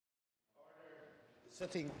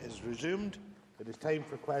Sitting is resumed. It is time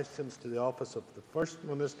for questions to the office of the First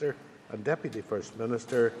Minister and Deputy First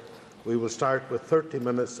Minister. We will start with 30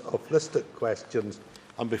 minutes of listed questions.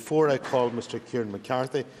 And before I call Mr Kieran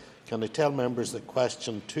McCarthy, can I tell members that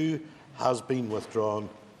question 2 has been withdrawn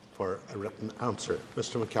for a written answer.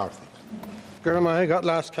 Mr McCarthy. I got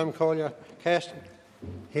last come call you. Thank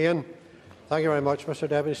you very much, Mr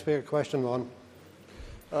Deputy Speaker. Question 1.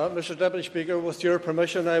 Mr Deputy Speaker, with your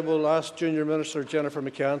permission, I will ask Junior Minister Jennifer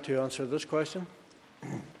McCann to answer this question.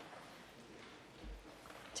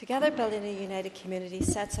 Together Building a United Community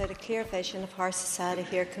sets out a clear vision of how society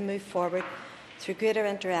here can move forward through greater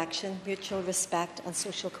interaction, mutual respect and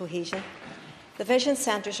social cohesion. The vision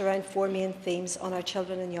centres around 4 main themes on our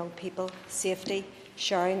children and young people: safety,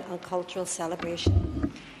 sharing and cultural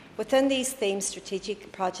celebration. Within these themes,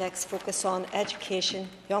 strategic projects focus on education,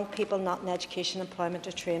 young people not in education, employment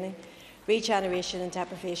or training, regeneration and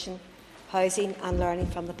deprivation, housing and learning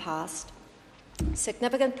from the past.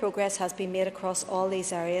 Significant progress has been made across all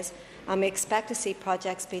these areas, and we expect to see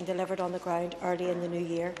projects being delivered on the ground early in the new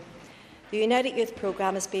year. The United Youth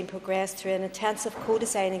Programme is being progressed through an intensive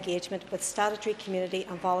co-design engagement with statutory, community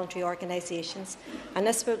and voluntary organisations, and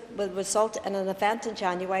this will result in an event in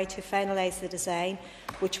January to finalise the design,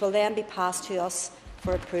 which will then be passed to us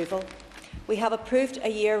for approval. We have approved a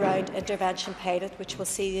year-round intervention pilot which will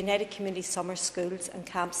see the United Community Summer Schools and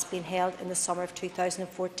Camps being held in the summer of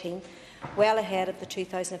 2014, well ahead of the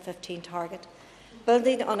 2015 target.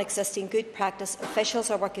 Building on existing good practice,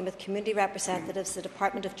 officials are working with community representatives, the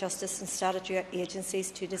Department of Justice and statutory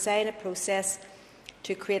agencies to design a process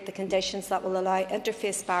to create the conditions that will allow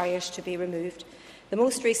interface barriers to be removed. The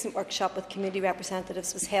most recent workshop with community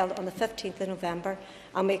representatives was held on the 15th of November,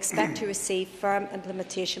 and we expect to receive firm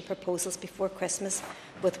implementation proposals before Christmas,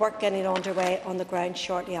 with work getting underway on the ground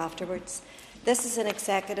shortly afterwards. This is an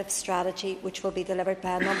executive strategy which will be delivered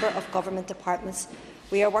by a number of government departments.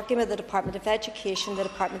 We are working with the Department of Education, the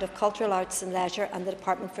Department of Cultural Arts and Leisure and the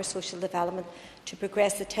Department for Social Development to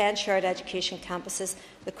progress the 10 shared education campuses,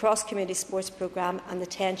 the cross-community sports programme and the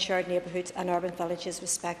 10 shared neighbourhoods and urban villages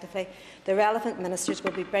respectively. The relevant ministers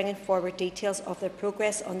will be bringing forward details of their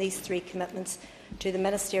progress on these 3 commitments to the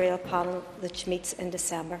ministerial panel which meets in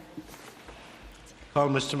December. Call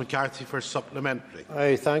Mr McCarthy for supplementary.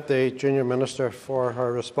 I thank the Junior Minister for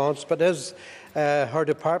her response, but is her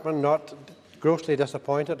department not grossly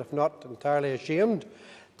disappointed, if not entirely ashamed,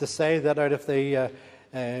 to say that out of the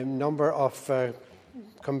number of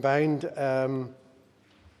combined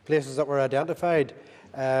places that were identified,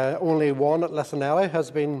 only 1 at Lissanelli has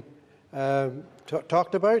been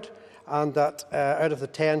talked about, and that out of the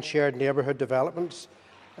 10 shared neighbourhood developments,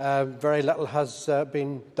 very little has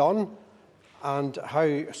been done? And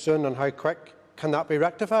how soon and how quick can that be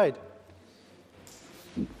rectified?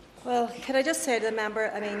 Well, can I just say to the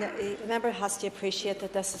member, the member has to appreciate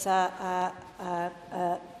that this is a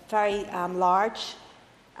very large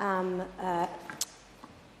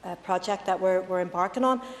project that we're embarking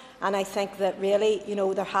on, and I think that really,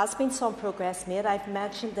 there has been some progress made. I've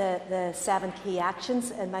mentioned the 7 key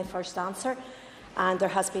actions in my first answer, and there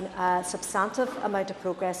has been a substantive amount of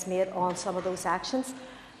progress made on some of those actions.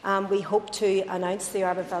 We hope to announce the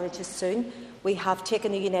urban villages soon. We have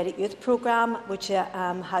taken the United Youth Programme, which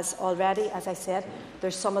has already, as I said,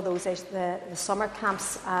 there's some of those, the summer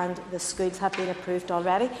camps and the schools have been approved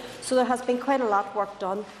already. So there has been quite a lot of work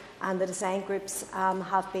done, and the design groups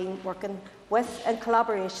have been working in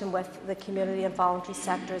collaboration with the community and voluntary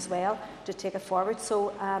sector as well to take it forward.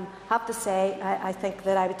 So I have to say, I think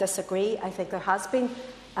that I would disagree. I think there has been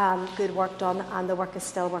good work done, and the work is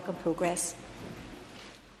still work in progress.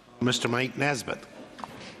 Mr Mike Nesbitt.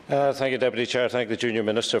 Thank you, Deputy Chair. Thank the Junior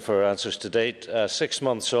Minister for her answers to date. 6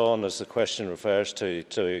 months on, as the question refers to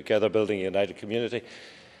Together Building a United Community,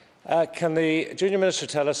 can the Junior Minister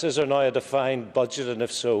tell us, is there now a defined budget, and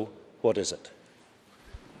if so, what is it?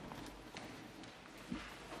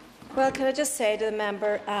 Well, can I just say to the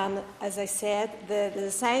member, as I said, the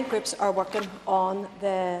design groups are working on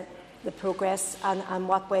the progress and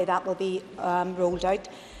what way that will be rolled out.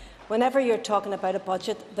 Whenever you're talking about a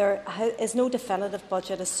budget, there is no definitive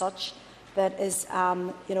budget as such that is,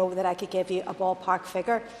 that I could give you a ballpark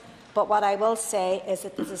figure. But what I will say is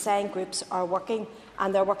that the design groups are working,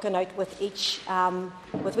 and they're working out with each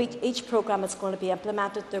programme that's going to be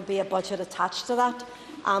implemented. There will be a budget attached to that,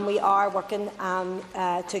 and we are working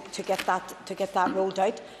to get that rolled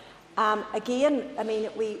out. Again,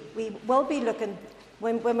 we will be looking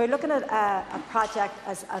when we're looking at a project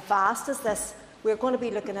as vast as this. We're going to be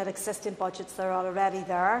looking at existing budgets that are already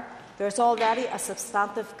there. There's already a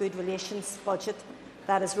substantive good relations budget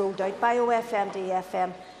that is rolled out by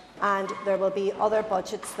OFMDFM and there will be other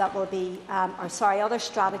budgets that will be, other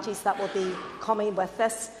strategies that will be coming with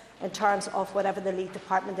this in terms of whatever the lead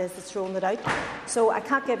department is that's rolling it out. So I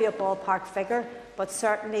can't give you a ballpark figure, but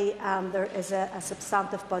certainly there is a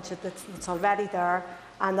substantive budget that's already there,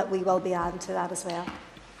 and that we will be adding to that as well.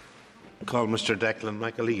 Call Mr Declan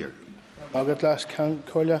McAleer.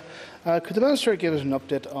 Could the Minister give us an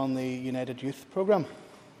update on the United Youth Programme?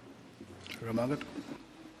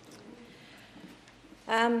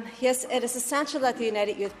 Yes, it is essential that the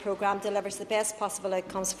United Youth Programme delivers the best possible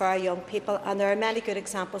outcomes for our young people, and there are many good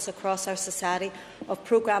examples across our society of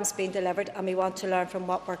programmes being delivered, and we want to learn from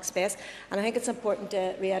what works best. And I think it's important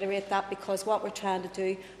to reiterate that, because what we're trying to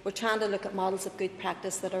do, we're trying to look at models of good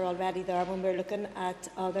practice that are already there when we're looking at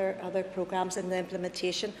other programmes and the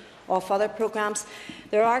implementation of other programmes.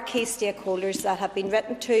 There are key stakeholders that have been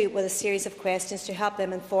written to with a series of questions to help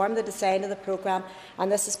them inform the design of the programme,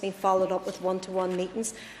 and this has been followed up with one-to-one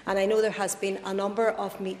meetings. And I know there has been a number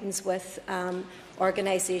of meetings with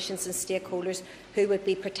organisations and stakeholders who would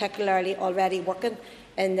be particularly already working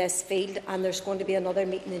in this field, and there's going to be another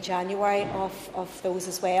meeting in January of those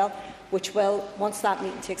as well, which will, once that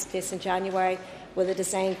meeting takes place in January, with a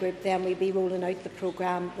design group, then we'll be rolling out the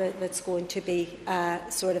programme that's going to be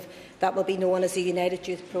that will be known as the United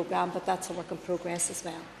Youth Programme, but that's a work in progress as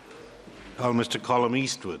well. Call Mr Colm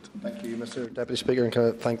Eastwood. Thank you, Mr Deputy Speaker, and can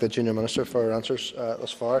I thank the Junior Minister for her answers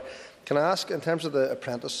thus far. Can I ask, in terms of the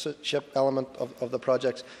apprenticeship element of the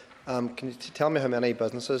projects, can you tell me how many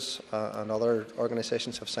businesses and other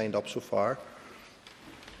organisations have signed up so far?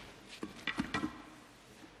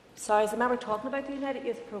 Sorry, is the member talking about the United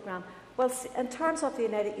Youth Programme? Well, in terms of the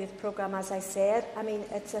United Youth Programme, as I said,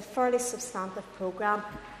 it's a fairly substantive programme,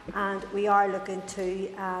 and we are looking to,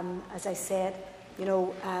 as I said,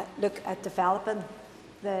 look at developing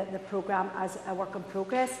the programme as a work in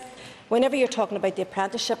progress. Whenever you're talking about the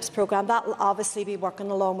apprenticeships programme, that will obviously be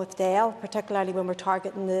working along with DEL, particularly when we're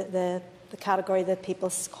targeting the category that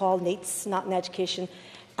people call NEETs, not in education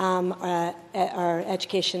or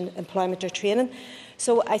education, employment or training.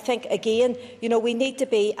 So I think, again, we need to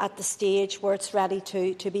be at the stage where it's ready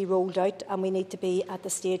to be rolled out, and we need to be at the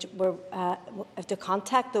stage where to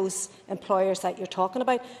contact those employers that you're talking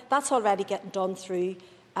about. That's already getting done through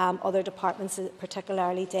other departments,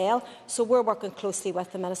 particularly DEL. So we're working closely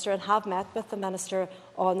with the Minister and have met with the Minister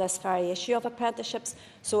on this very issue of apprenticeships.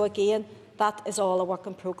 So again, that is all a work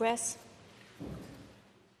in progress.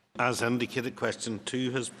 As indicated, question 2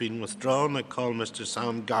 has been withdrawn. I call Mr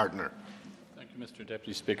Sam Gardner. Mr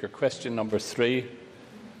Deputy Speaker. Question number 3.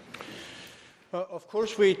 Of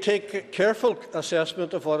course, we take careful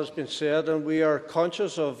assessment of what has been said, and we are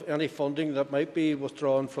conscious of any funding that might be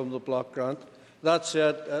withdrawn from the block grant. That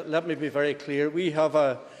said, let me be very clear. We have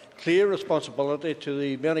a clear responsibility to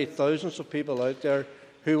the many thousands of people out there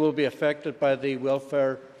who will be affected by the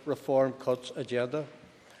welfare reform cuts agenda.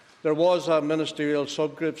 There was a ministerial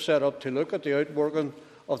subgroup set up to look at the outworking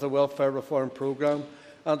of the welfare reform programme,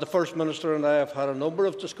 and the First Minister and I have had a number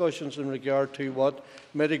of discussions in regard to what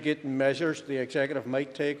mitigating measures the Executive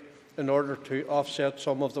might take in order to offset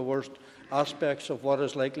some of the worst aspects of what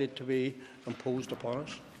is likely to be imposed upon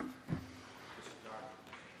us.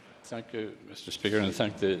 Thank you, Mr Speaker, and I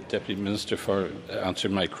thank the Deputy Minister for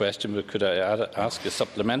answering my question. But could I ask a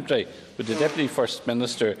supplementary? Would the Deputy First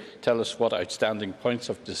Minister tell us what outstanding points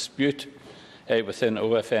of dispute within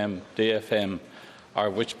OFMDFM are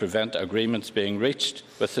which prevent agreements being reached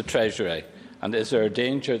with the Treasury? And is there a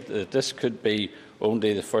danger that this could be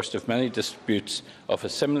only the first of many disputes of a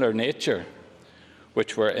similar nature,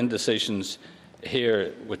 which were indecisions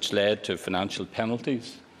here which led to financial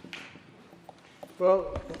penalties?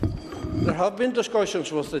 Well, there have been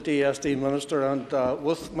discussions with the DSD Minister and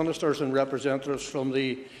with ministers and representatives from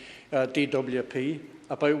the DWP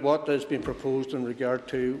about what has been proposed in regard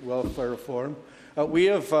to welfare reform. We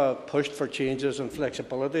have pushed for changes and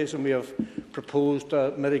flexibilities, and we have proposed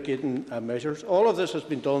mitigating measures. All of this has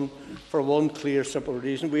been done for one clear, simple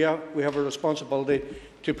reason. We have a responsibility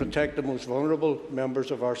to protect the most vulnerable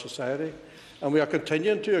members of our society, and we are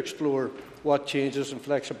continuing to explore what changes and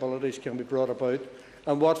flexibilities can be brought about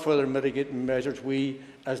and what further mitigating measures we,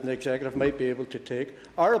 as an Executive, might be able to take.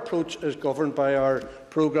 Our approach is governed by our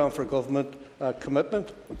programme for government commitment,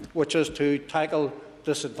 which is to tackle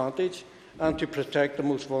disadvantage and to protect the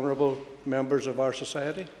most vulnerable members of our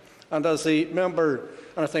society. And as the member,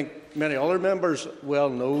 and I think many other members well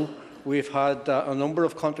know, we've had a number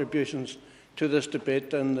of contributions to this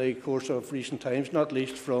debate in the course of recent times, not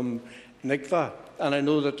least from NICFA. And I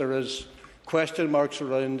know that there is question marks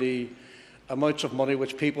around the amounts of money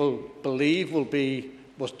which people believe will be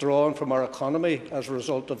withdrawn from our economy as a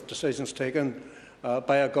result of decisions taken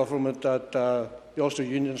by a government that the Ulster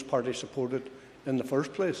Unionist Party supported in the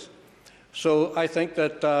first place. So I think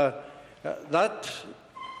that that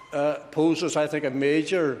poses, I think, a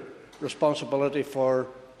major responsibility for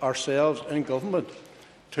ourselves in government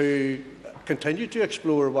to continue to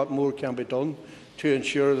explore what more can be done to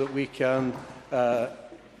ensure that we can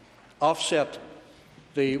offset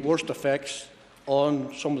the worst effects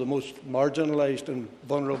on some of the most marginalised and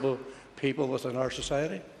vulnerable people within our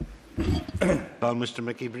society. Mr.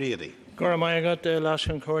 Mickey Brady.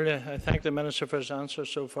 I thank the Minister for his answers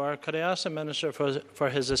so far. Could I ask the Minister for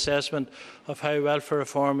his assessment of how welfare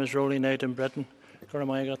reform is rolling out in Britain?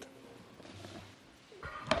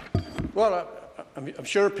 Well, I'm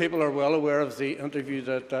sure people are well aware of the interview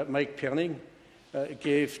that Mike Penning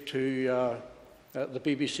gave to the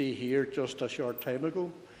BBC here just a short time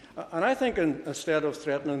ago. And I think instead of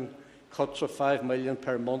threatening cuts of £5 million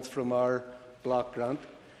per month from our block grant,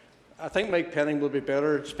 I think Mike Penning will be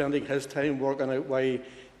better spending his time working out why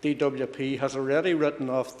DWP has already written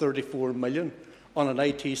off £34 million on an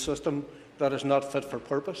IT system that is not fit for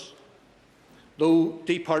purpose. Though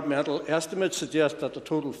departmental estimates suggest that the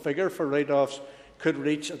total figure for write-offs could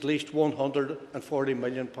reach at least £140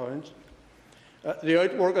 million. The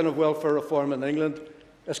outworking of welfare reform in England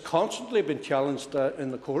has constantly been challenged in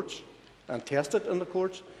the courts and tested in the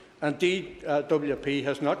courts, and DWP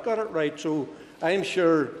has not got it right. So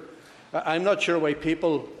I'm not sure why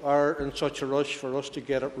people are in such a rush for us to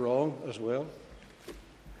get it wrong as well.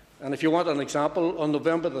 And if you want an example, on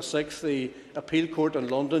November the 6th, the Appeal Court in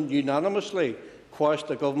London unanimously quashed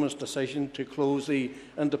the government's decision to close the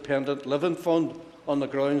Independent Living Fund on the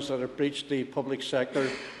grounds that it breached the public sector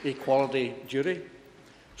equality duty.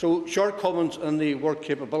 So shortcomings in the work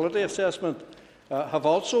capability assessment have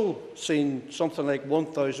also seen something like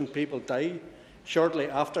 1,000 people die shortly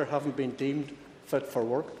after having been deemed fit for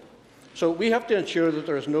work. So we have to ensure that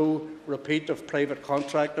there is no repeat of private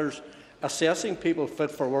contractors assessing people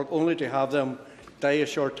fit for work only to have them die a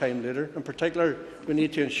short time later. In particular, we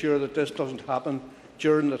need to ensure that this doesn't happen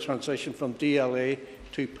during the transition from DLA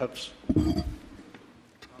to PIPs.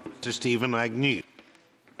 Mr. Stephen Agnew.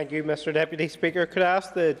 Thank you, Mr. Deputy Speaker. Could I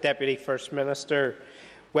ask the Deputy First Minister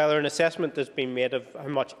whether an assessment has been made of how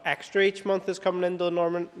much extra each month is coming into the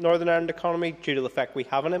Northern Ireland economy due to the fact we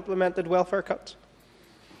haven't implemented welfare cuts?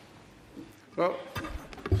 Well,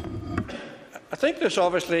 I think this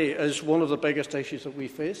obviously is one of the biggest issues that we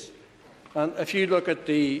face. And if you look at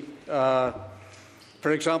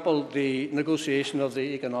for example, the negotiation of the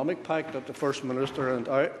Economic Pact that the First Minister and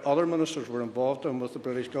other ministers were involved in with the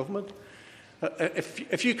British Government,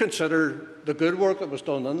 if you consider the good work that was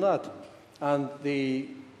done in that and the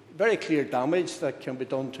very clear damage that can be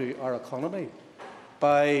done to our economy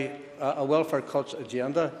by a welfare cuts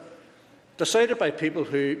agenda decided by people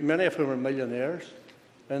many of whom are millionaires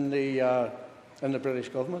in the British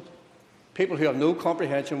Government, people who have no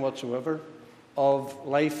comprehension whatsoever of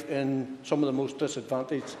life in some of the most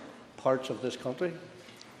disadvantaged parts of this country.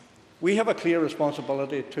 We have a clear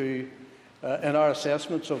responsibility to, in our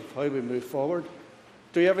assessments of how we move forward,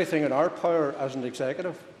 do everything in our power as an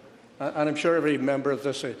executive, and I'm sure every member of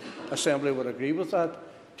this Assembly would agree with that,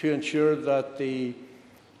 to ensure that the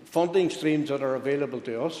funding streams that are available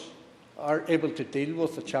to us are able to deal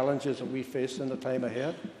with the challenges that we face in the time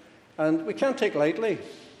ahead. And we can't take lightly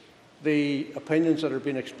the opinions that are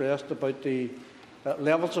being expressed about the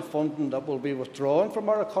levels of funding that will be withdrawn from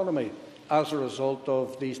our economy as a result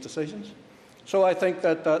of these decisions. So I think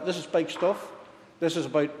that this is big stuff. This is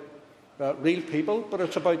about real people, but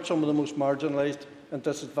it's about some of the most marginalised and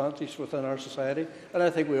disadvantaged within our society. And I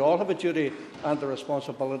think we all have a duty and the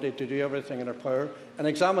responsibility to do everything in our power and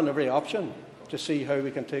examine every option to see how we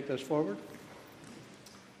can take this forward.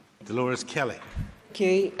 Dolores Kelly. Thank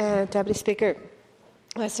you, Deputy Speaker.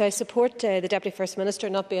 So I support the Deputy First Minister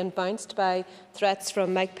not being bounced by threats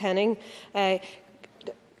from Mike Penning.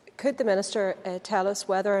 Could the Minister tell us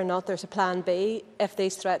whether or not there's a plan B if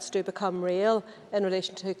these threats do become real in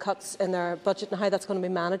relation to cuts in their budget and how that's going to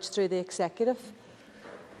be managed through the Executive?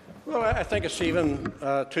 Well, I think it's even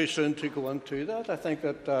too soon to go into that. I think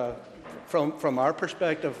that from our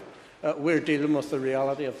perspective, we're dealing with the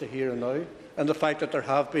reality of the here and now and the fact that there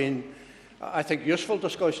have been, I think, useful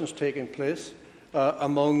discussions taking place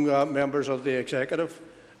among members of the Executive,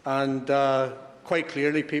 and quite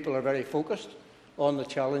clearly people are very focused on the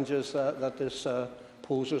challenges that this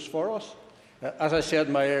poses for us. As I said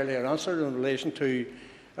in my earlier answer in relation to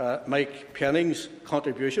Mike Penning's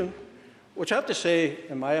contribution, which I have to say,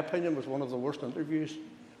 in my opinion, was one of the worst interviews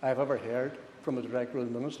I've ever heard from a direct rule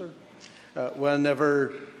minister,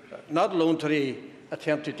 whenever not alone did he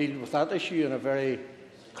attempt to deal with that issue in a very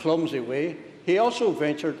clumsy way, he also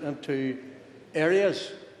ventured into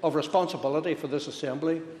areas of responsibility for this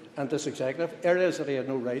Assembly and this Executive, areas that he had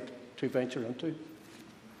no right to venture into.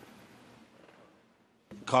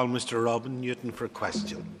 Call Mr Robin Newton for a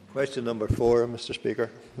question. Question number 4, Mr Speaker.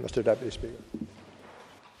 Mr Deputy Speaker.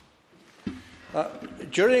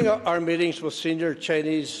 During our meetings with senior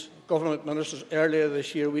Chinese government ministers earlier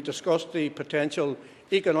this year, we discussed the potential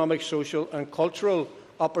economic, social and cultural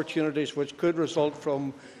opportunities which could result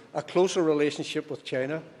from a closer relationship with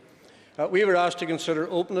China. We were asked to consider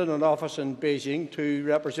opening an office in Beijing to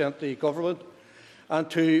represent the government and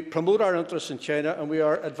to promote our interests in China, and we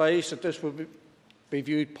are advised that this will be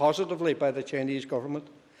viewed positively by the Chinese government.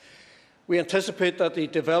 We anticipate that the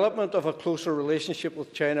development of a closer relationship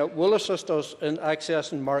with China will assist us in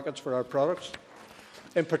accessing markets for our products,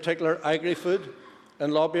 in particular agri-food,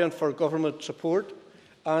 in lobbying for government support,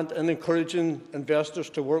 and in encouraging investors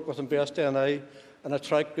to work with InvestNI and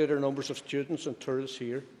attract greater numbers of students and tourists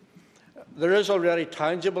here. There is already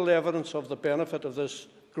tangible evidence of the benefit of this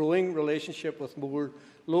growing relationship, with more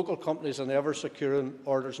local companies than ever securing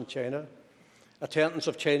orders in China, attendance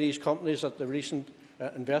of Chinese companies at the recent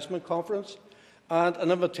investment conference, and an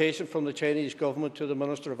invitation from the Chinese government to the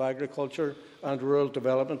Minister of Agriculture and Rural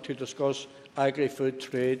Development to discuss agri-food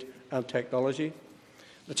trade and technology.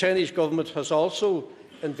 The Chinese government has also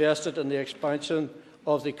invested in the expansion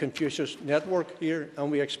of the Confucius network here, and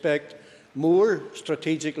we expect more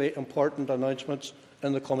strategically important announcements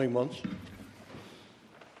in the coming months.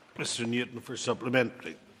 Mr Newton for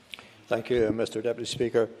supplementary. Thank you, Mr Deputy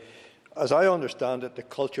Speaker. As I understand it, the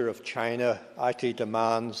culture of China actually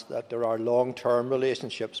demands that there are long-term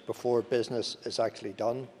relationships before business is actually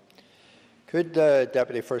done. Could the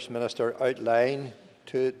Deputy First Minister outline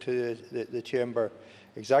to the Chamber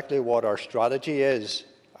exactly what our strategy is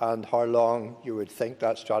and how long you would think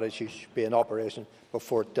that strategy should be in operation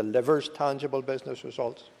before it delivers tangible business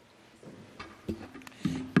results?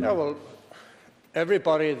 Yeah, well,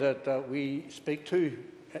 everybody that we speak to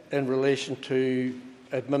in relation to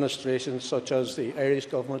administrations such as the Irish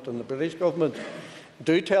government and the British government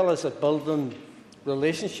do tell us that building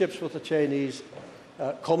relationships with the Chinese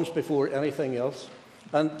comes before anything else.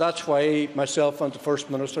 And that's why myself and the First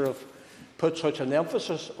Minister have put such an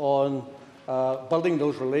emphasis on building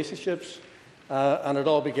those relationships. And it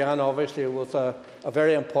all began, obviously, with a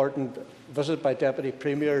very important visit by Deputy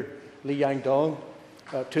Premier Li Yangdong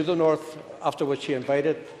to the north, after which he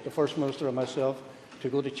invited the First Minister and myself to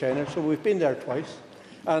go to China. So we've been there twice.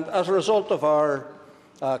 And as a result of our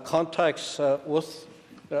contacts with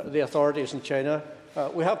the authorities in China,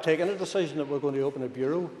 we have taken a decision that we're going to open a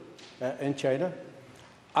bureau in China.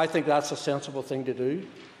 I think that's a sensible thing to do.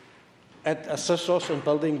 It assists us in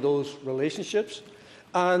building those relationships.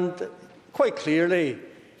 And quite clearly,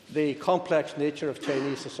 the complex nature of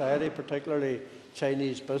Chinese society, particularly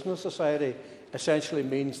Chinese business society, essentially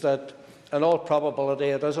means that, in all probability,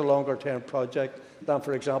 it is a longer-term project than,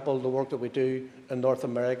 for example, the work that we do in North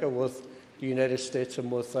America with the United States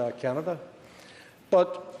and with Canada.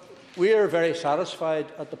 But we are very satisfied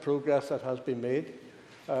at the progress that has been made.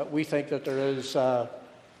 We think that there is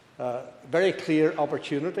very clear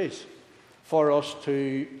opportunities for us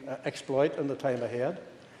to exploit in the time ahead.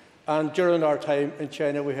 And during our time in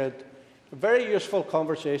China, we had very useful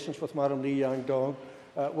conversations with Madam Li Yangdong,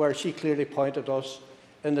 where she clearly pointed us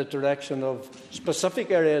in the direction of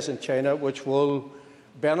specific areas in China which will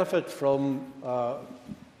benefit from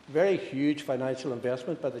very huge financial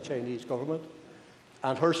investment by the Chinese government,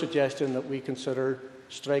 and her suggestion that we consider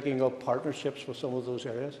striking up partnerships with some of those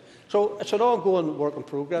areas. So it's an ongoing work in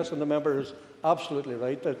progress, and the member is absolutely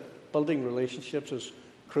right that building relationships is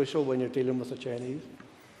crucial when you're dealing with the Chinese.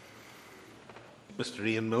 Mr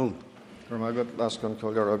Ian Milne. I'd like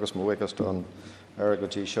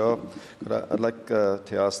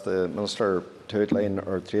to ask the Minister to outline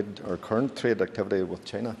our current trade activity with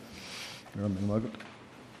China.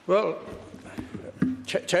 Well,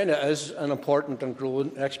 China is an important and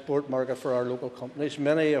growing export market for our local companies,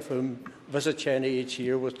 many of whom visit China each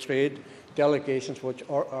year with trade delegations which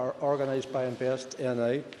are organised by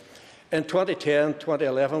InvestNI. In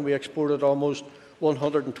 2010-2011, we exported almost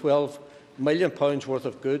 £112 million worth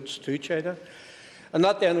of goods to China, and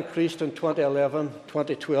that then increased in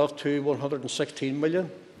 2011-2012 to £116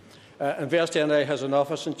 million. InvestNI has an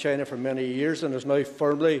office in China for many years and is now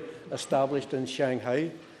firmly established in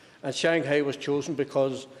Shanghai. And Shanghai was chosen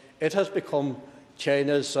because it has become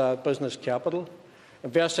China's business capital.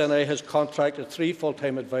 InvestNI has contracted 3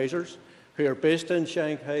 full-time advisors who are based in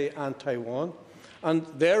Shanghai and Taiwan. And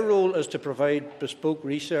their role is to provide bespoke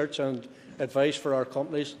research and advice for our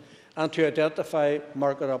companies and to identify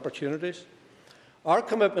market opportunities. Our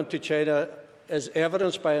commitment to China is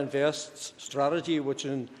evidenced by Invest's strategy, which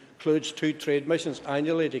includes 2 trade missions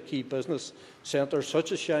annually to key business centres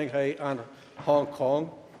such as Shanghai and Hong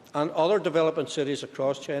Kong and other developing cities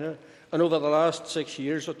across China. And over the last 6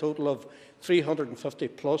 years, a total of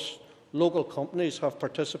 350+ local companies have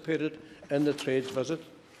participated in the trade visit.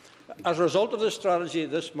 As a result of this strategy,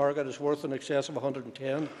 this market is worth in excess of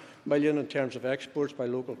 $110 million in terms of exports by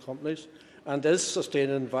local companies and is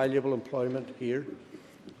sustaining valuable employment here.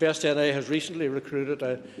 Best NI has recently recruited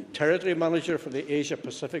a territory manager for the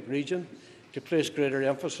Asia-Pacific region to place greater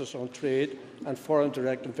emphasis on trade and foreign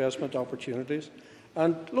direct investment opportunities.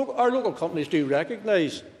 And our local companies do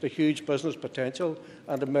recognise the huge business potential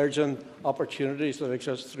and emerging opportunities that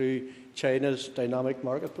exist through China's dynamic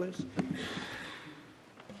marketplace.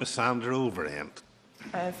 Ms Sandra Overend.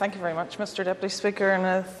 Thank you very much, Mr Deputy Speaker, and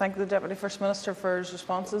I thank the Deputy First Minister for his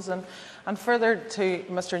responses. And further to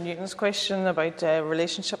Mr Newton's question about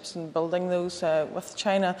relationships and building those with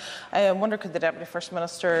China, I wonder could the Deputy First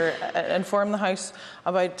Minister inform the House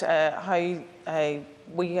about how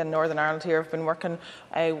we in Northern Ireland here have been working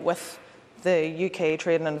with the UK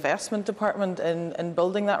Trade and Investment Department in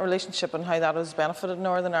building that relationship and how that has benefited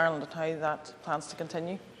Northern Ireland and how that plans to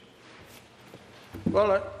continue?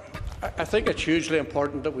 Well, I think it's hugely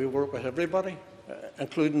important that we work with everybody,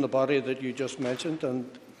 including the body that you just mentioned, and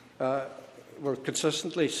we're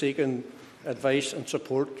consistently seeking advice and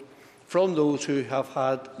support from those who have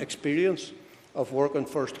had experience of working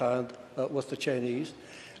first-hand with the Chinese.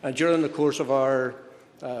 And during the course of our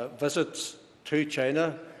visits to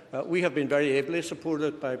China, we have been very ably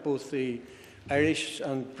supported by both the Irish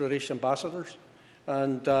and British ambassadors,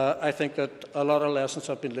 and I think that a lot of lessons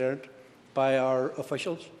have been learned by our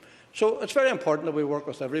officials. So it's very important that we work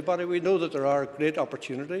with everybody. We know that there are great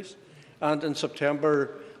opportunities, and in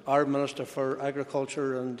September our Minister for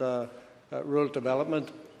Agriculture and Rural Development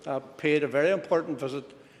paid a very important visit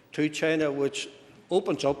to China, which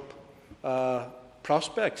opens up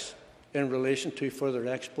prospects in relation to further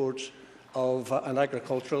exports of an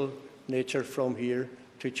agricultural nature from here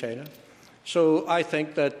to China. So I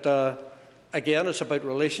think that, again, it's about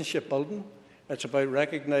relationship building. It's about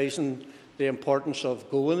recognising the importance of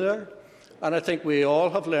going there. And I think we all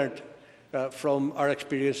have learned from our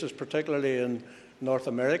experiences, particularly in North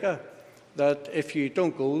America, that if you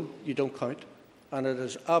don't go, you don't count. And it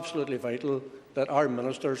is absolutely vital that our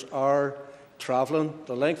ministers are travelling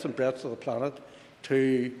the length and breadth of the planet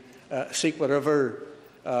to seek whatever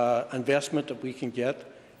investment that we can get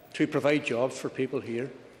to provide jobs for people here.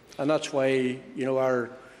 And that's why, our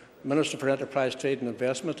Minister for Enterprise, Trade and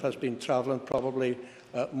Investment has been travelling probably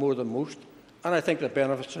more than most. And I think the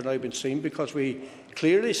benefits are now being seen because we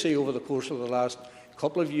clearly see over the course of the last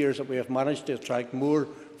couple of years that we have managed to attract more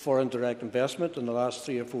foreign direct investment in the last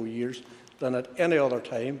 3 or 4 years than at any other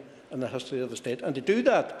time in the history of the state. And to do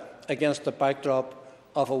that against the backdrop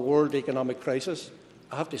of a world economic crisis,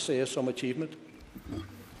 I have to say is some achievement.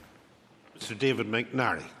 Mr David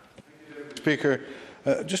McNary. Speaker,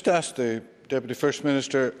 just to ask the Deputy First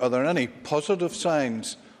Minister, are there any positive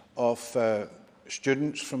signs of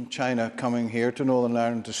students from China coming here to Northern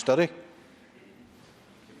Ireland to study?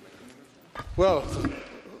 Well,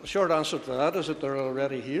 the short answer to that is that they're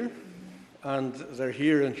already here, and they're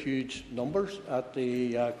here in huge numbers at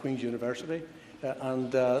the Queen's University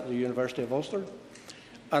and the University of Ulster.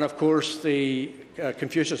 And of course, the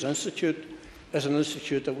Confucius Institute is an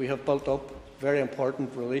institute that we have built up very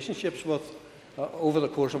important relationships with over the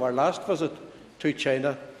course of our last visit to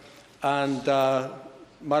China. And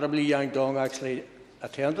Madam Li Yangdong actually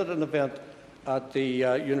attended an event at the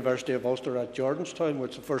University of Ulster at Jordanstown,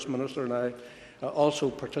 which the First Minister and I also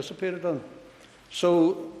participated in.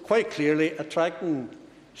 So, quite clearly, attracting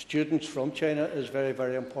students from China is very,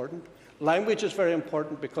 very important. Language is very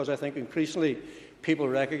important because I think increasingly people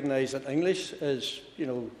recognise that English is,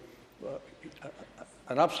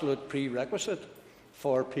 an absolute prerequisite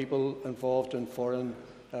for people involved in foreign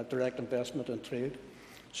direct investment and trade.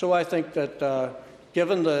 So I think that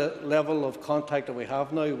given the level of contact that we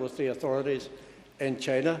have now with the authorities in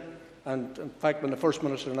China, and in fact when the First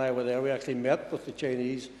Minister and I were there, we actually met with the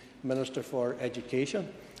Chinese Minister for Education,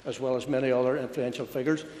 as well as many other influential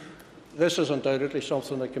figures. This is undoubtedly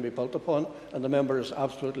something that can be built upon, and the member is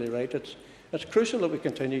absolutely right. It's crucial that we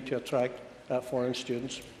continue to attract foreign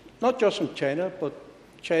students, not just from China, but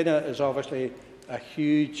China is obviously a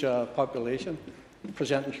huge population,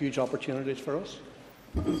 presenting huge opportunities for us.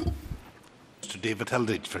 Mr David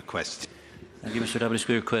Hilditch for question. Thank you, Mr Deputy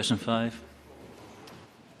Speaker. Question 5.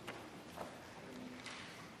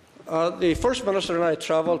 The First Minister and I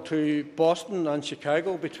travelled to Boston and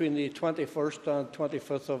Chicago between the 21st and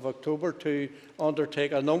 25th of October to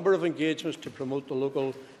undertake a number of engagements to promote the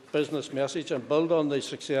local business message and build on the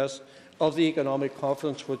success of the economic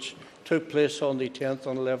conference which took place on the 10th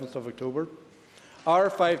and 11th of October. Our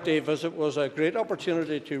 5-day visit was a great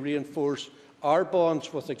opportunity to reinforce our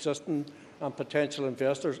bonds with existing and potential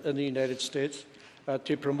investors in the United States,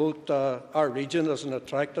 to promote our region as an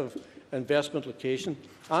attractive investment location,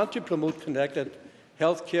 and to promote connected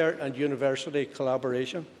healthcare and university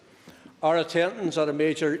collaboration. Our attendance at a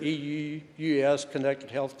major EU-US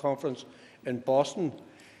Connected Health Conference in Boston,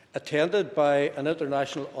 attended by an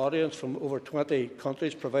international audience from over 20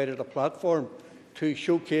 countries, provided a platform to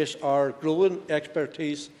showcase our growing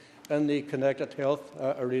expertise in the connected health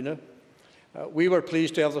arena. We were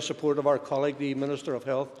pleased to have the support of our colleague, the Minister of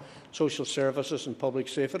Health, Social Services and Public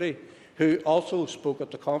Safety, who also spoke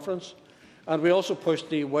at the conference. And we also pushed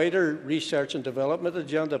the wider research and development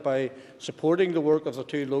agenda by supporting the work of the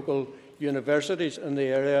 2 local universities in the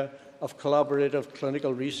area of collaborative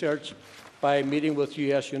clinical research by meeting with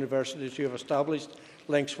US universities who have established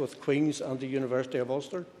links with Queen's and the University of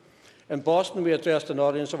Ulster. In Boston, we addressed an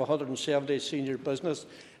audience of 170 senior business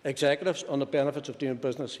executives on the benefits of doing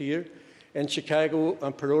business here. In Chicago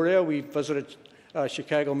and Peoria, we visited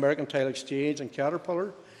Chicago Mercantile Exchange and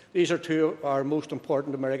Caterpillar. These are 2 of our most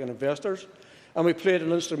important American investors, and we played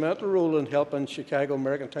an instrumental role in helping Chicago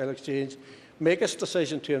Mercantile Exchange make its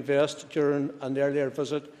decision to invest during an earlier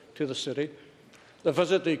visit to the city. The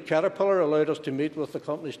visit to Caterpillar allowed us to meet with the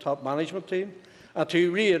company's top management team and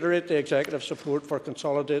to reiterate the executive support for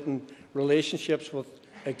consolidating relationships with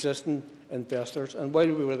existing investors. And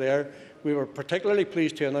while we were there, we were particularly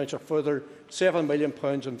pleased to announce a further £7 million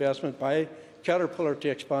investment by Caterpillar to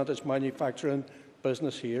expand its manufacturing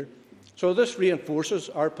business here. So this reinforces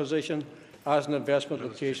our position as an investment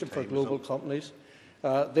location for global companies.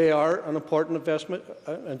 They are an important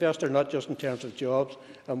investor, not just in terms of jobs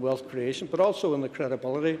and wealth creation, but also in the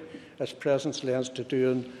credibility its presence lends to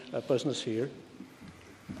doing business here.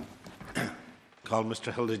 Call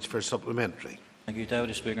Mr Hilditch for supplementary. Thank you,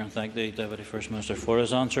 Deputy Speaker, and thank the Deputy First Minister for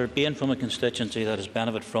his answer. Being from a constituency that has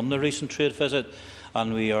benefited from the recent trade visit,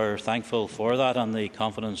 and we are thankful for that and the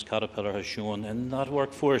confidence Caterpillar has shown in that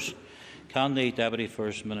workforce, can the Deputy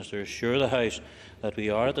First Minister assure the House that we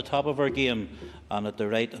are at the top of our game and that the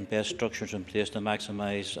right and best structures in place to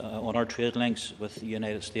maximise on our trade links with the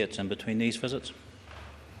United States in between these visits?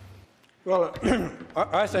 Well,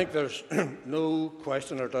 I think there's no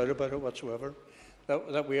question or doubt about it whatsoever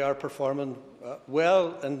that we are performing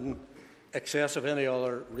well in excess of any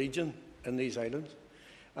other region in these islands.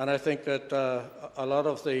 And I think that a lot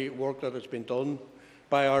of the work that has been done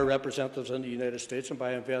by our representatives in the United States and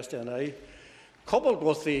by InvestNI, coupled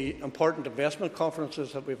with the important investment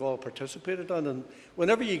conferences that we've all participated in, and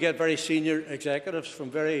whenever you get very senior executives from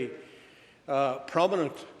very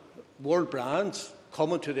prominent world brands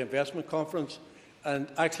coming to the investment conference and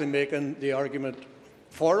actually making the argument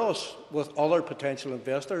for us with other potential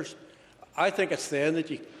investors, I think it's then that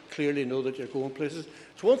you clearly know that you're going places.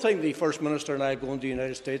 It's one thing the First Minister and I going to the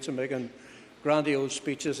United States and making grandiose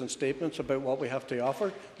speeches and statements about what we have to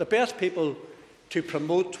offer. The best people to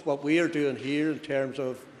promote what we are doing here in terms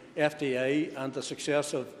of FDI and the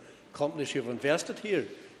success of companies who have invested here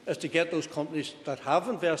is to get those companies that have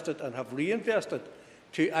invested and have reinvested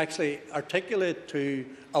to actually articulate to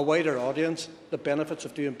a wider audience the benefits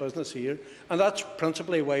of doing business here. And that's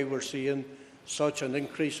principally why we're seeing such an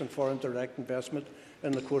increase in foreign direct investment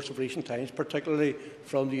in the course of recent times, particularly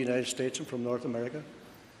from the United States and from North America.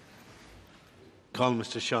 Call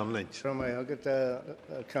Mr Sean Lynch. Can I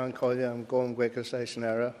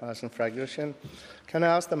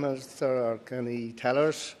ask the Minister, or can he tell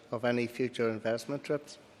us of any future investment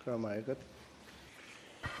trips? Very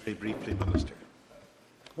briefly, Minister.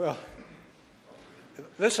 Well,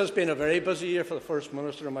 this has been a very busy year for the First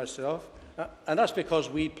Minister and myself, and that's because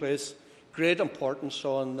we place great importance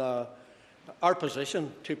on our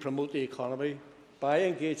position to promote the economy by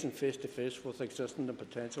engaging face-to-face with existing and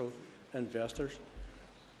potential investors.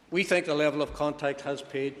 We think the level of contact has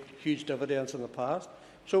paid huge dividends in the past,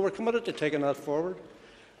 so we're committed to taking that forward.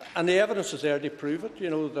 And the evidence is there to prove it. You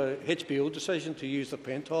know, the HBO decision to use the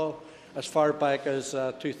paint hall as far back as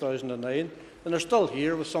 2009, and they're still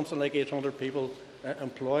here with something like 800 people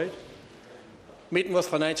employed. Meeting with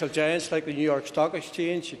financial giants like the New York Stock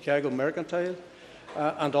Exchange, Chicago Mercantile,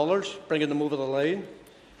 and others, bringing them over the line.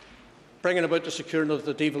 Bringing about the securing of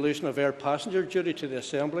the devolution of air passenger duty to the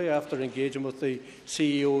Assembly after engaging with the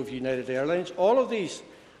CEO of United Airlines. All of these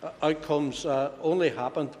outcomes only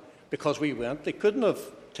happened because we went. They couldn't have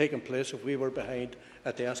taken place if we were behind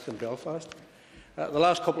a desk in Belfast. The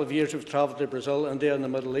last couple of years we've travelled to Brazil, India and the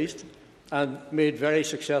Middle East and made very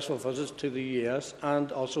successful visits to the US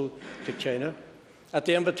and also to China. At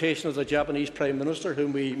the invitation of the Japanese Prime Minister,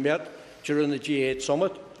 whom we met during the G8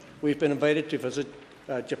 summit, we've been invited to visit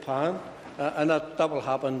Japan, and that will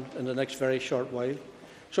happen in the next very short while.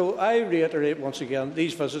 So I reiterate once again,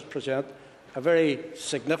 these visits present a very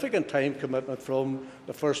significant time commitment from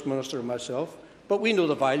the First Minister and myself, but we know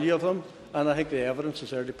the value of them, and I think the evidence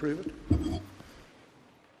is there to prove it.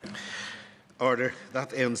 Order.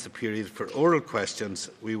 That ends the period for oral questions.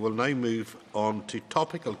 We will now move on to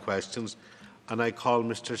topical questions, and I call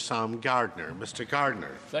Mr Sam Gardner. Mr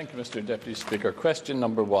Gardner. Thank you, Mr Deputy Speaker. Question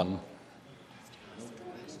number 1.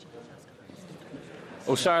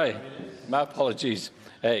 Oh, sorry. My apologies.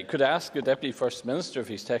 Could I ask the Deputy First Minister, if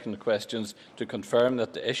he's taken the questions, to confirm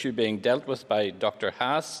that the issue being dealt with by Dr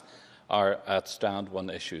Haas are at stand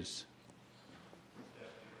 1 issues?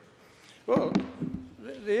 Well,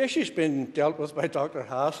 the issues being dealt with by Dr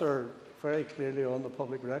Haas are very clearly on the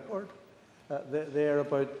public record. They are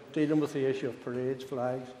about dealing with the issue of parades,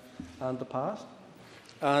 flags and the past.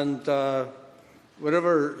 And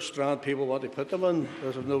whatever strand people want to put them in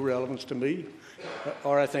is of no relevance to me,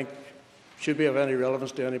 or I think should be of any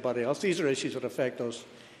relevance to anybody else. These are issues that affect us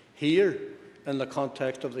here in the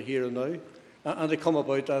context of the here and now, and they come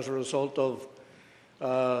about as a result of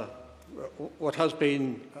what has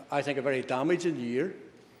been, I think, a very damaging year,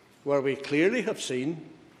 where we clearly have seen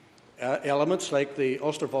elements like the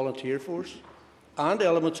Ulster Volunteer Force and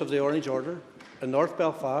elements of the Orange Order in North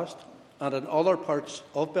Belfast and in other parts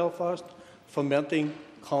of Belfast fomenting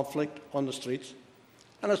conflict on the streets.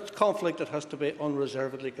 And it's conflict that has to be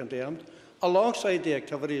unreservedly condemned, alongside the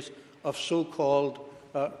activities of so-called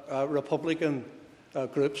Republican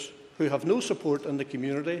groups who have no support in the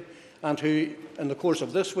community and who, in the course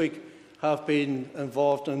of this week, have been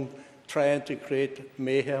involved in trying to create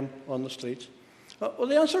mayhem on the streets. Well,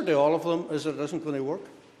 the answer to all of them is that it isn't going to work.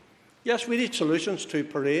 Yes, we need solutions to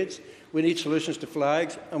parades, we need solutions to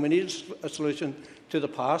flags, and we need a solution to the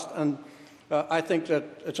past. And I think that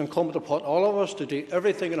it's incumbent upon all of us to do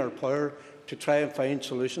everything in our power to try and find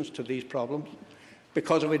solutions to these problems.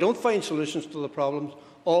 Because if we don't find solutions to the problems,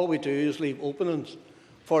 all we do is leave openings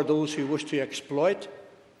for those who wish to exploit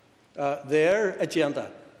their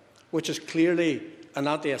agenda, which is clearly an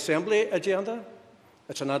anti-assembly agenda,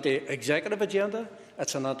 it's an anti-executive agenda,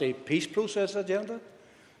 it's an anti-peace process agenda.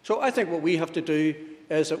 So I think what we have to do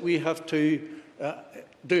is that we have to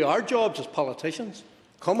do our jobs as politicians,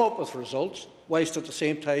 come up with results, whilst at the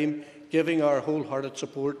same time giving our wholehearted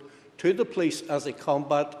support to the police as they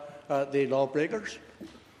combat the lawbreakers.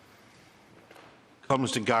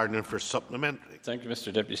 Mr Gardner for supplementary. Thank you,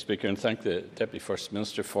 Mr Deputy Speaker, and thank the Deputy First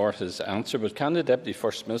Minister for his answer. But can the Deputy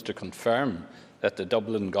First Minister confirm that the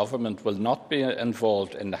Dublin Government will not be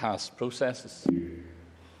involved in the Haas processes?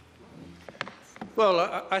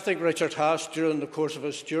 Well, I think Richard Haas, during the course of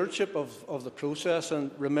his stewardship of the process,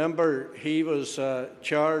 and remember, he was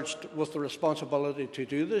charged with the responsibility to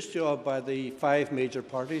do this job by the 5 major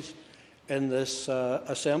parties in this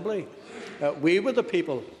Assembly. We were the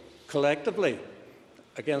people, collectively,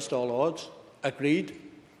 against all odds, agreed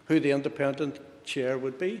who the independent chair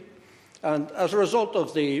would be. And as a result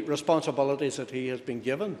of the responsibilities that he has been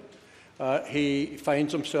given, he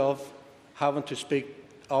finds himself having to speak,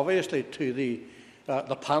 obviously, to the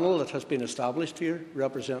panel that has been established here,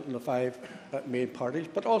 representing the 5 main parties,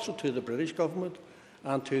 but also to the British government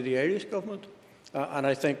and to the Irish government. And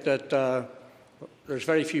I think that there's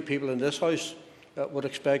very few people in this House that would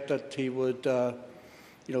expect that he would,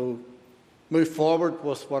 move forward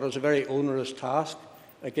with what is a very onerous task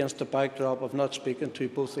against the backdrop of not speaking to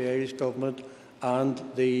both the Irish government and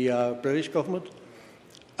the British government.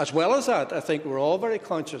 As well as that, I think we're all very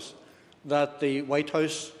conscious that the White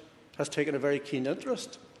House has taken a very keen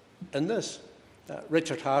interest in this.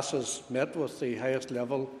 Richard Haas has met with the highest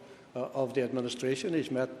level of the administration.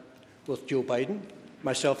 He's met with Joe Biden.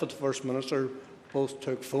 Myself and the First Minister both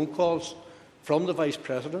took phone calls from the Vice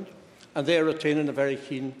President, and they are retaining a very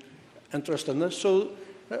keen interest in this. So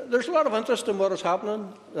there's a lot of interest in what is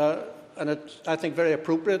happening, and it's, I think, very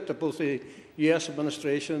appropriate that both the US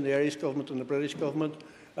administration, the Irish government and the British government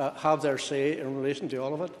have their say in relation to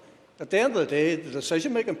all of it. At the end of the day, the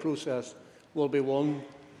decision-making process will be one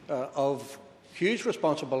of huge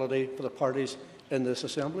responsibility for the parties in this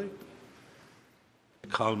Assembly.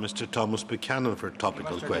 Call Mr Thomas Buchanan for a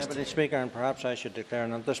topical question. Deputy Speaker, and perhaps I should declare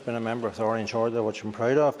not just been a member of the Orange Order, which I'm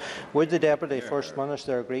proud of. Would the Deputy First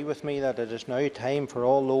Minister agree with me that it is now time for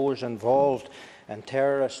all those involved in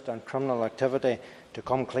terrorist and criminal activity to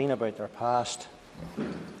come clean about their past?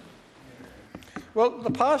 Well,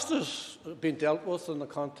 the past has been dealt with in the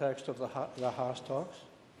context of the Haas talks,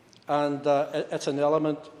 and it's an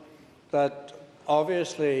element that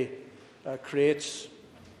obviously creates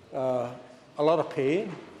a lot of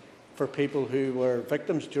pain for people who were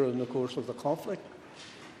victims during the course of the conflict.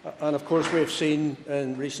 And of course, we've seen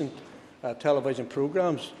in recent television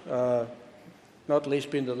programmes, not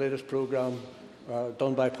least being the latest programme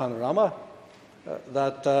done by Panorama,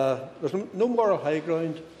 that there's no moral high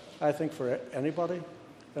ground, I think, for anybody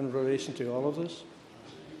in relation to all of this.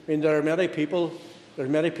 I mean, there are many people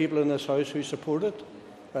in this House who supported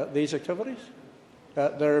these activities.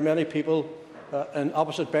 There are many people in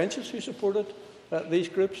opposite benches who supported these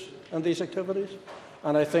groups and these activities.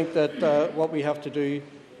 And I think that what we have to do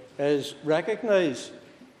is recognise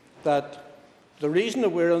that the reason that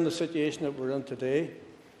we're in the situation that we're in today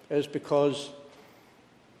is because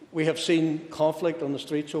we have seen conflict on the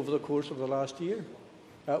streets over the course of the last year.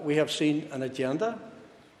 We have seen an agenda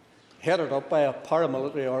headed up by a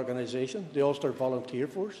paramilitary organisation, the Ulster Volunteer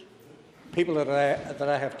Force, people that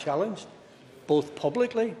I have challenged, both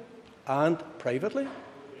publicly and privately,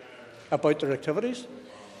 about their activities.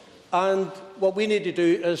 And what we need to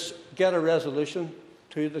do is get a resolution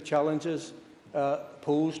to the challenges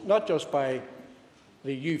posed, not just by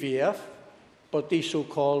the UVF, but these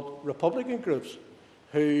so-called Republican groups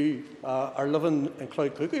who are living in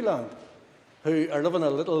cloud cuckoo land, who are living a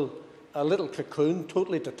little cocoon,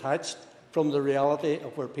 totally detached from the reality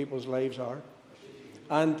of where people's lives are.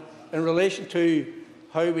 And in relation to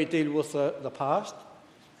how we deal with the past,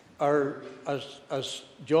 or as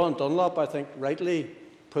John Dunlop, I think, rightly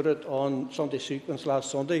put it on Sunday Sequence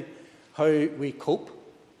last Sunday, how we cope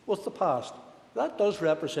with the past. That does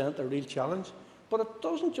represent a real challenge, but it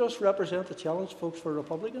doesn't just represent a challenge, folks, for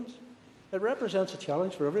Republicans. It represents a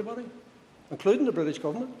challenge for everybody, including the British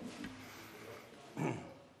government.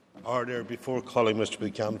 Order. Before calling Mr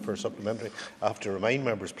Buchanan for a supplementary, I have to remind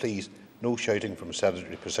members, please, no shouting from a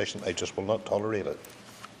sedentary position. I just will not tolerate it.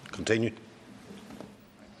 Continue.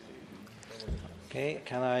 Okay,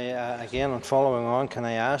 can I, again, following on, can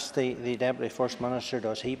I ask the Deputy First Minister,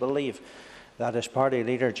 does he believe that his party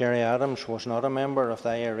leader, Gerry Adams, was not a member of the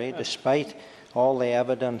IRA, despite all the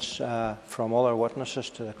evidence from other witnesses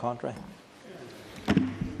to the contrary?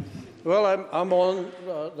 Well, I'm on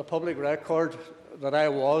the public record that I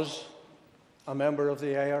was a member of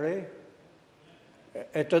the IRA.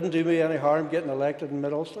 It didn't do me any harm getting elected in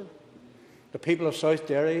Mid-Ulster. The people of South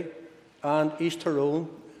Derry and East Tyrone,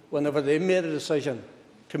 whenever they made a decision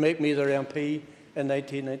to make me their MP in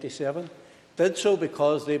 1997, did so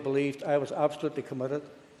because they believed I was absolutely committed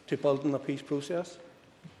to building a peace process,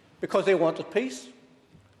 because they wanted peace,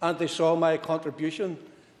 and they saw my contribution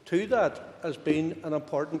to that as being an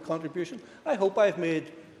important contribution. I hope I've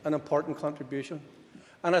made an important contribution.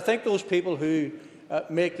 And I think those people who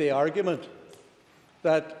make the argument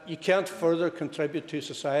that you can't further contribute to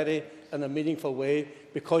society in a meaningful way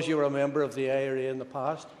because you were a member of the IRA in the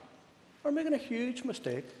past are making a huge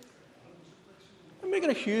mistake. They're making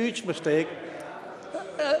a huge mistake.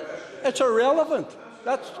 It's irrelevant.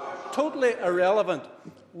 That's totally irrelevant.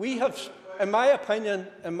 We have, in my opinion,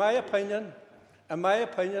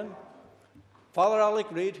 Father Alec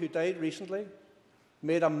Reid, who died recently,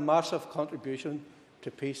 made a massive contribution to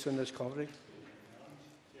peace in this country.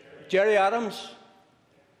 Gerry Adams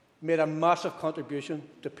made a massive contribution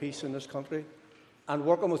to peace in this country. And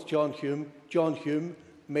working with John Hume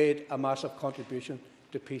made a massive contribution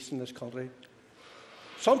to peace in this country.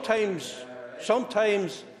 Sometimes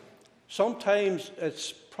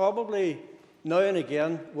it's probably now and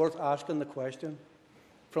again worth asking the question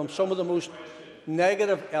from some of the most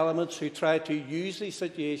negative elements who try to use these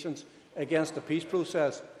situations against the peace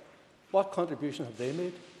process. What contribution have they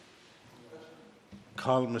made?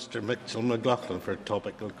 Call Mr Mitchell McLaughlin for a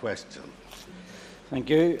topical question. Thank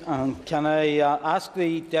you. Can I ask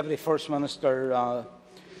the Deputy First Minister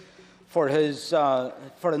for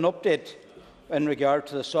an update in regard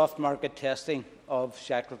to the soft market testing of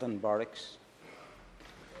Shackleton Barracks?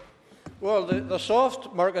 Well, the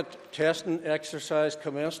soft market testing exercise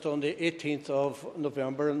commenced on the 18th of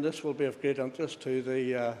November, and this will be of great interest to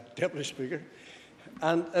the Deputy Speaker.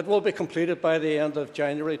 And it will be completed by the end of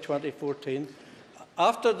January 2014.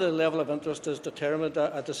 After the level of interest is determined,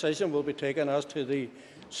 a decision will be taken as to the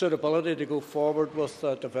suitability to go forward with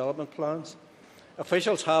development plans.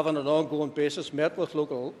 Officials have, on an ongoing basis, met with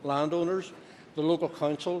local landowners, the local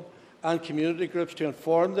council and community groups to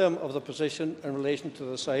inform them of the position in relation to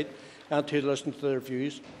the site and to listen to their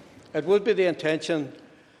views. It would be the intention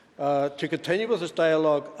to continue with this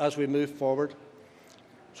dialogue as we move forward.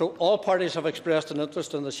 So all parties have expressed an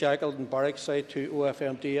interest in the Shackleton Barracks site to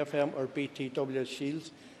OFMDFM or BTW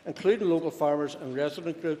Shields, including local farmers and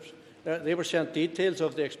resident groups. They were sent details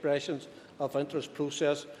of the expressions of interest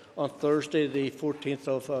process on Thursday, the 14th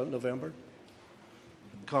of November.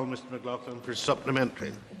 Call Mr McLaughlin for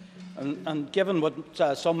supplementary. And given what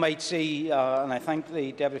some might see, and I thank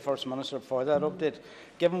the Deputy First Minister for that update,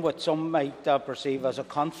 given what some might perceive as a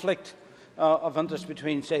conflict of interest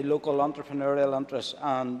between, say, local entrepreneurial interests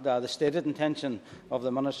and the stated intention of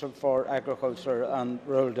the Minister for Agriculture and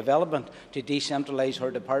Rural Development to decentralise her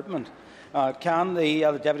department, can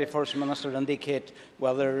the Deputy First Minister indicate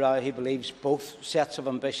whether he believes both sets of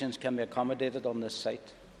ambitions can be accommodated on this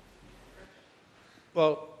site?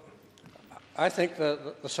 Well, I think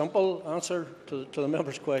the simple answer to the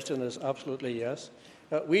member's question is absolutely yes.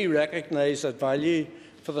 We recognise that value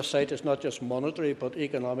for the site is not just monetary but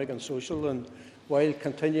economic and social, and while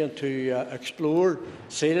continuing to explore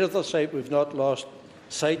sale of the site, we've not lost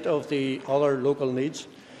sight of the other local needs.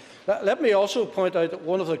 Let me also point out that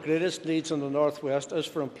one of the greatest needs in the North West is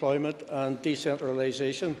for employment and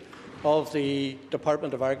decentralisation of the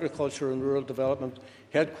Department of Agriculture and Rural Development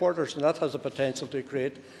headquarters, and that has the potential to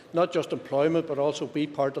create not just employment but also be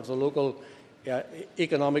part of the local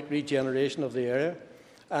economic regeneration of the area.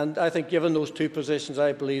 And I think given those two positions,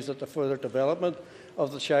 I believe that the further development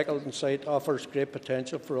of the Shackleton site offers great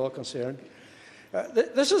potential for all concerned.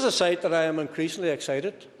 This is a site that I am increasingly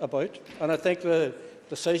excited about, and I think the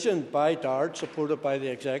decision by DARD, supported by the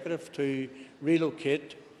Executive, to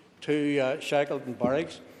relocate to Shackleton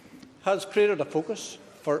Barracks has created a focus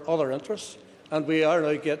for other interests, and we are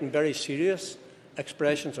now getting very serious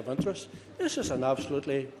expressions of interest. This is an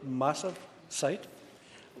absolutely massive site,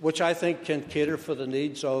 which I think can cater for the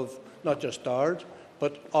needs of not just DARD,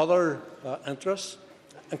 but other interests,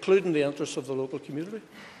 including the interests of the local community.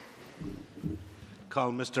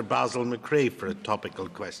 Call Mr Basil McRae for a topical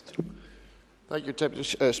question. Thank you,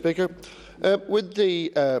 Deputy Speaker. Would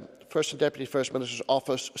the First and Deputy First Minister's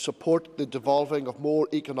Office support the devolving of more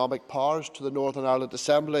economic powers to the Northern Ireland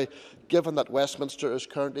Assembly, given that Westminster is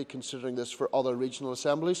currently considering this for other regional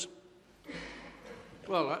assemblies?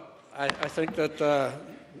 Well, I think that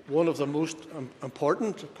one of the most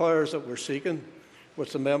important powers that we're seeking,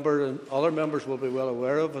 which the member and other members will be well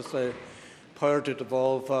aware of, is the power to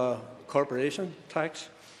devolve corporation tax,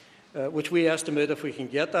 which we estimate, if we can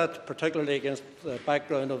get that, particularly against the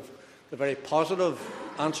background of the very positive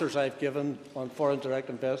answers I've given on foreign direct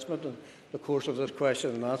investment in the course of this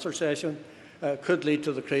question and answer session, could lead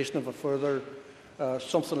to the creation of a further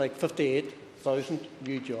something like 58,000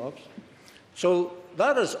 new jobs. So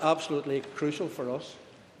that is absolutely crucial for us,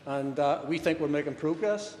 and we think we're making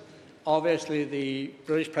progress. Obviously, the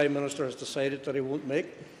British Prime Minister has decided that he won't make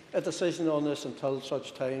a decision on this until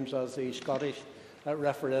such times as the Scottish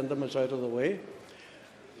referendum is out of the way.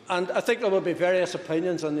 And I think there will be various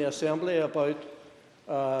opinions in the Assembly about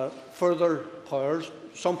further powers.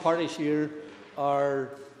 Some parties here are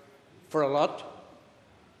for a lot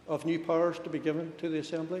of new powers to be given to the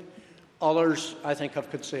Assembly. Others, I think, have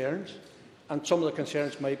concerns, and some of the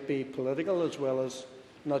concerns might be political as well as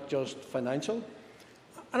not just financial.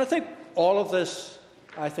 And I think all of this,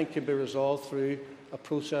 I think, can be resolved through a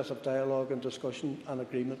process of dialogue and discussion and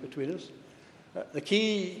agreement between us. The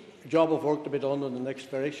key job of work to be done in the next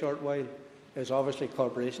very short while is obviously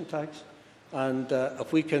corporation tax, and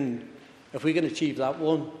if we can achieve that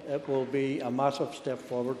one, it will be a massive step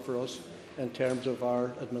forward for us in terms of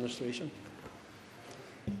our administration.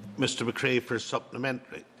 Mr McRae for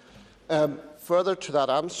supplementary. Further to that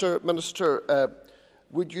answer, Minister,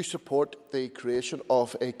 would you support the creation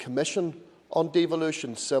of a commission on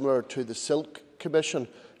devolution similar to the Silk Commission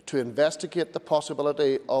to investigate the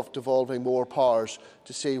possibility of devolving more powers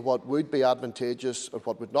to see what would be advantageous or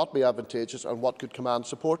what would not be advantageous and what could command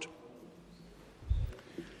support?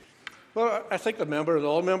 Well, I think the member and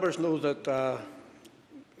all members know that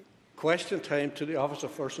question time to the Office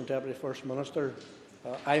of First and Deputy First Minister,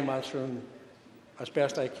 I'm answering as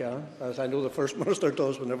best I can, as I know the First Minister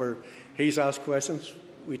does whenever he's asked questions.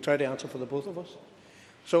 We try to answer for the both of us.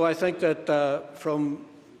 So I think that from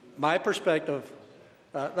my perspective,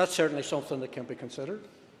 that's certainly something that can be considered.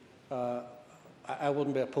 I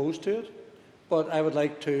wouldn't be opposed to it, but I would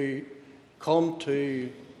like to come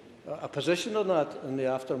to a position on that in the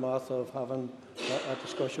aftermath of having a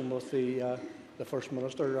discussion with the First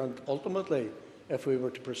Minister, and ultimately, if we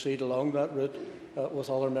were to proceed along that route with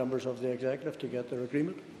other members of the Executive to get their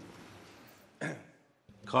agreement.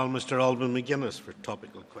 Call Mr Alban McGuinness for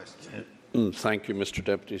topical question. Thank you, Mr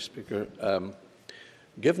Deputy Speaker.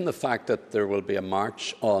 Given the fact that there will be a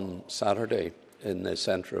march on Saturday in the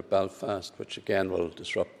centre of Belfast, which again will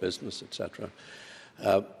disrupt business, etc.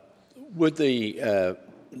 Would the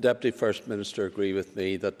Deputy First Minister agree with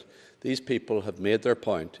me that these people have made their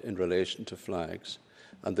point in relation to flags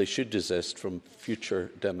and they should desist from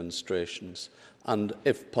future demonstrations and,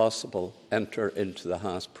 if possible, enter into the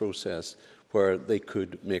Haas process where they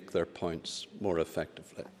could make their points more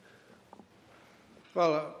effectively?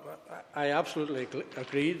 Well, I absolutely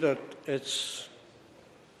agree that it's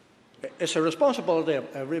a responsibility of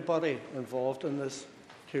everybody involved in this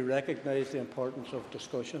to recognise the importance of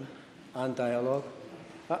discussion and dialogue.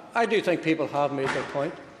 I do think people have made their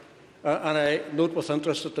point, and I note with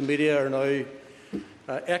interest that the media are now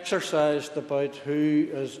exercised about who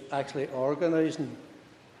is actually organising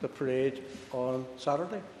the parade on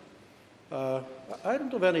Saturday. I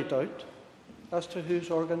don't have any doubt as to who's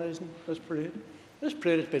organising this parade. This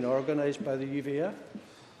parade has been organised by the UVF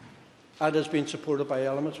and has been supported by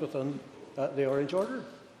elements within the Orange Order.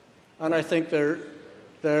 And I think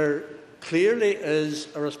there clearly is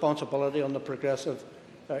a responsibility on the Progressive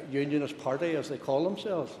Unionist Party, as they call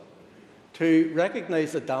themselves, to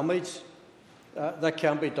recognise the damage that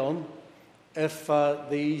can be done if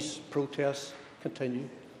these protests continue.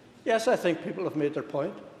 Yes, I think people have made their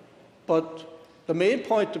point, but the main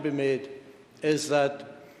point to be made is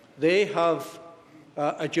that they have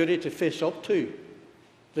a duty to face up to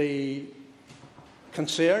the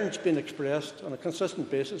concerns being expressed on a consistent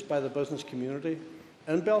basis by the business community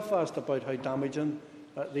in Belfast about how damaging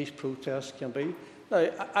these protests can be. Now,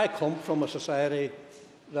 I come from a society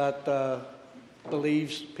that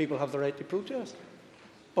believes people have the right to protest,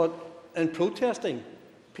 but in protesting,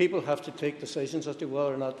 people have to take decisions as to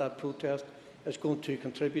whether or not that protest is going to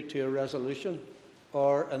contribute to a resolution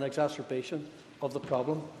or an exacerbation of the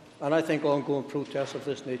problem. And I think ongoing protests of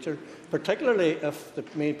this nature, particularly if the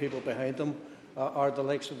main people behind them are the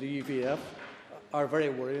likes of the UVF, are very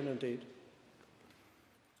worrying indeed.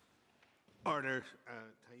 Order.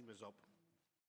 Time is up.